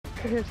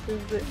This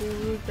is the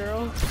Uru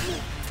girl.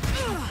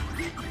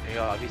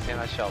 Yo, I'll be saying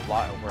that shit a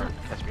lot at work.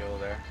 Catch me over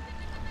there.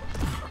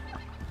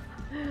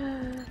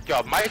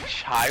 Yo, my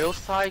child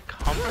side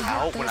comes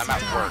out when I'm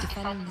at work.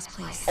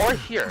 Or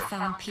here.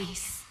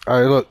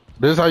 Alright, look.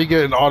 This is how you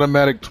get an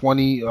automatic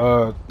 20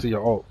 to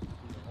your ult.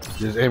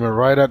 Just aim it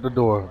right at the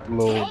door.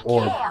 Little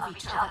orb.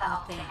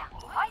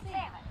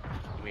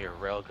 Give me a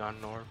railgun,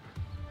 Norb.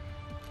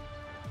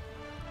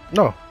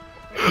 No.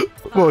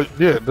 Well,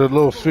 yeah, the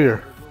little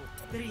sphere.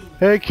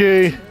 Hey,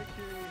 Key.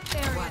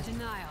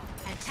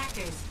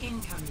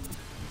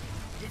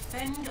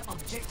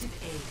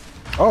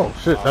 Oh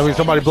shit! That means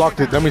somebody blocked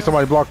it. That means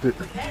somebody blocked it.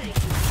 That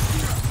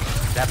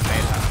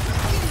made that.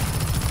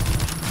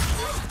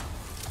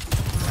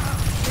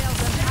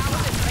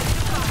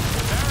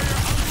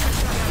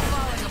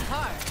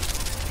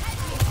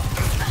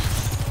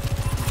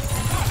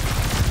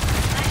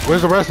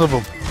 Where's the rest of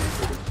them?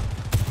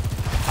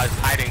 Just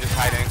hiding, just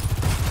hiding.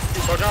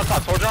 Soldier on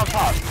top, soldier on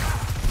top.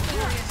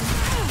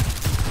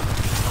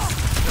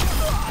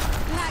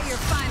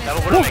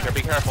 That'll Widowmaker,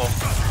 be careful.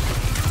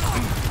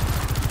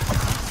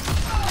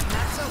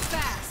 Not so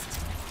fast.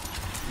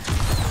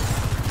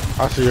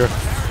 I see her.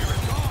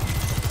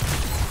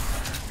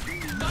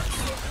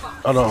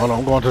 Hold on,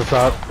 I'm going to the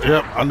side.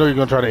 Yep, I know you're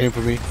gonna try to aim for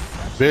me,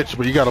 bitch,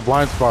 but you got a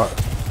blind spot.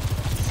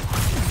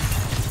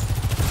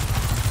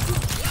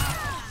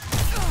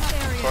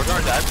 Soldier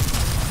on dead.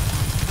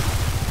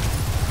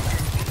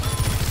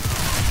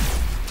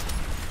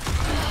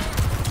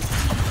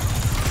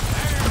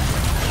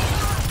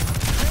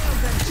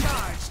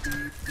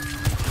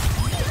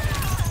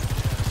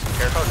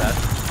 Careful, dead.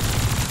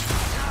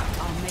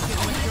 I'll make it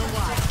worth your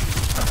while.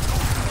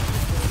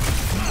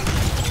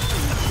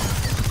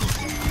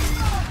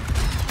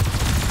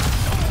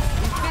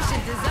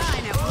 Efficient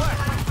design at work.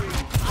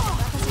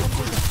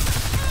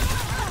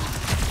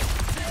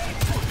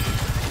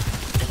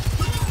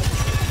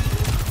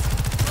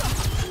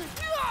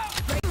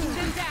 Breaking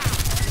them down.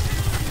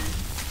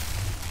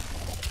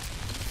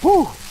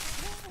 Whew.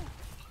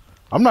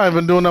 I'm not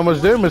even doing that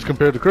much damage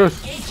compared to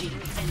Chris. No, I'm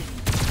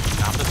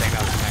just saying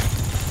that was the thing.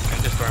 And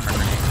just storm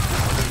remember.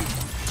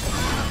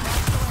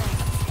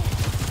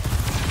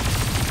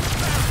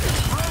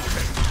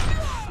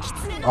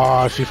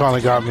 Ah, she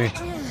finally got me.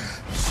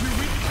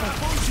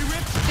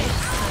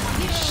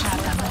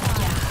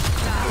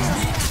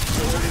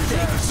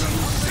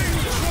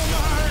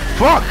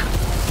 Fuck!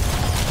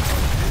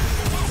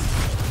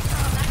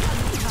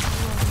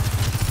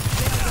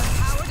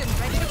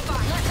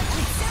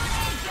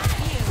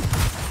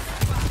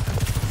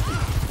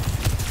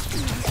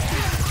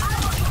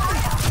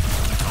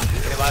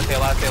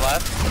 Stay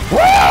alive. Woo!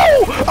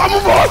 I'm a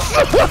boss!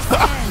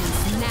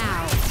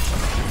 Now.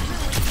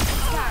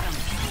 Got him.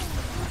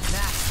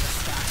 That's the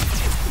stuff.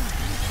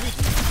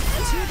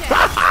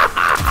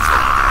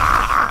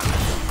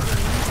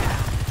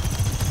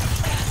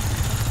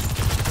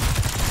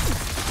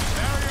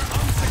 Barrier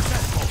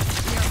unsuccessful.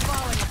 We are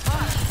falling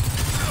apart.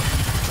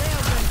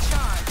 Railgun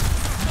charge.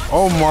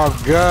 Oh my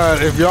god,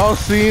 if y'all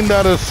seen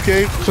that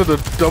escape to the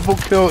double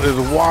kill is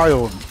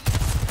wild.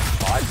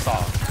 Oh, I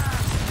saw.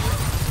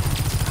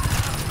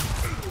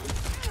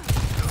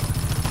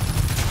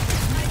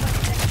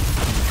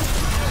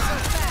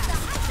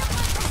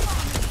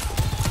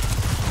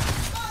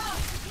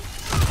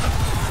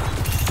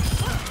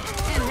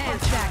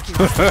 Enhanced vacuum.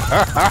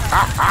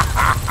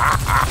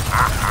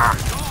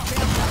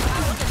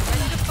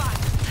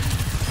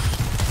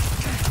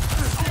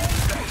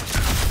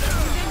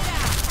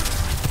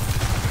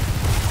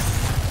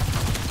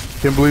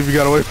 Can't believe you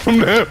got away from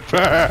that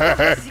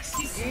bag.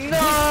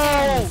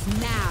 No!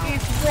 Now.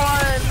 He's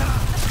won!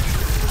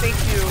 Thank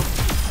you.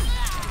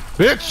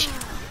 Bitch!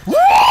 Woo!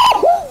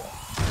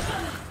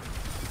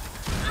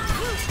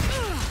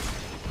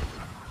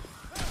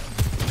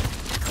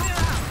 Clear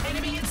out.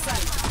 Enemy in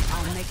sight.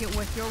 I'll make it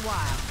worth your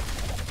while.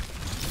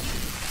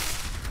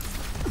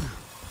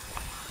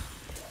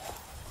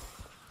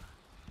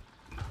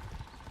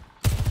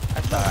 I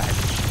thought I had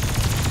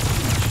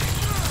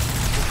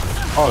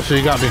Oh, so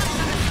you got me.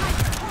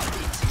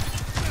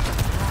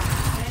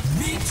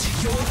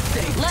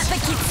 Let the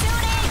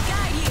kitsune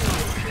guide you.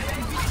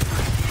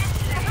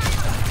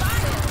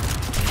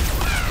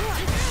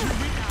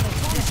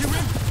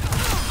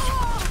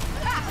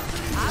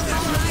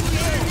 I'm right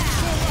here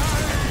now.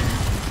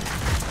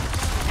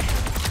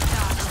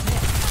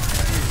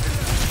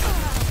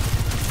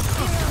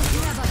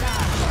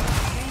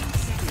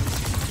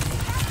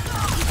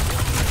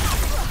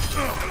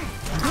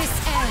 This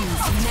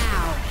ends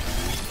now.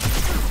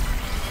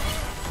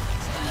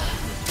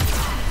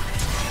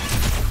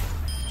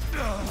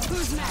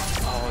 Who's next?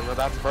 Oh, yo,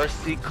 that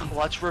Mercy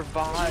clutch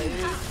revive.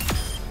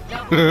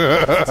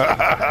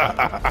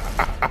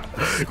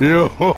 Yo.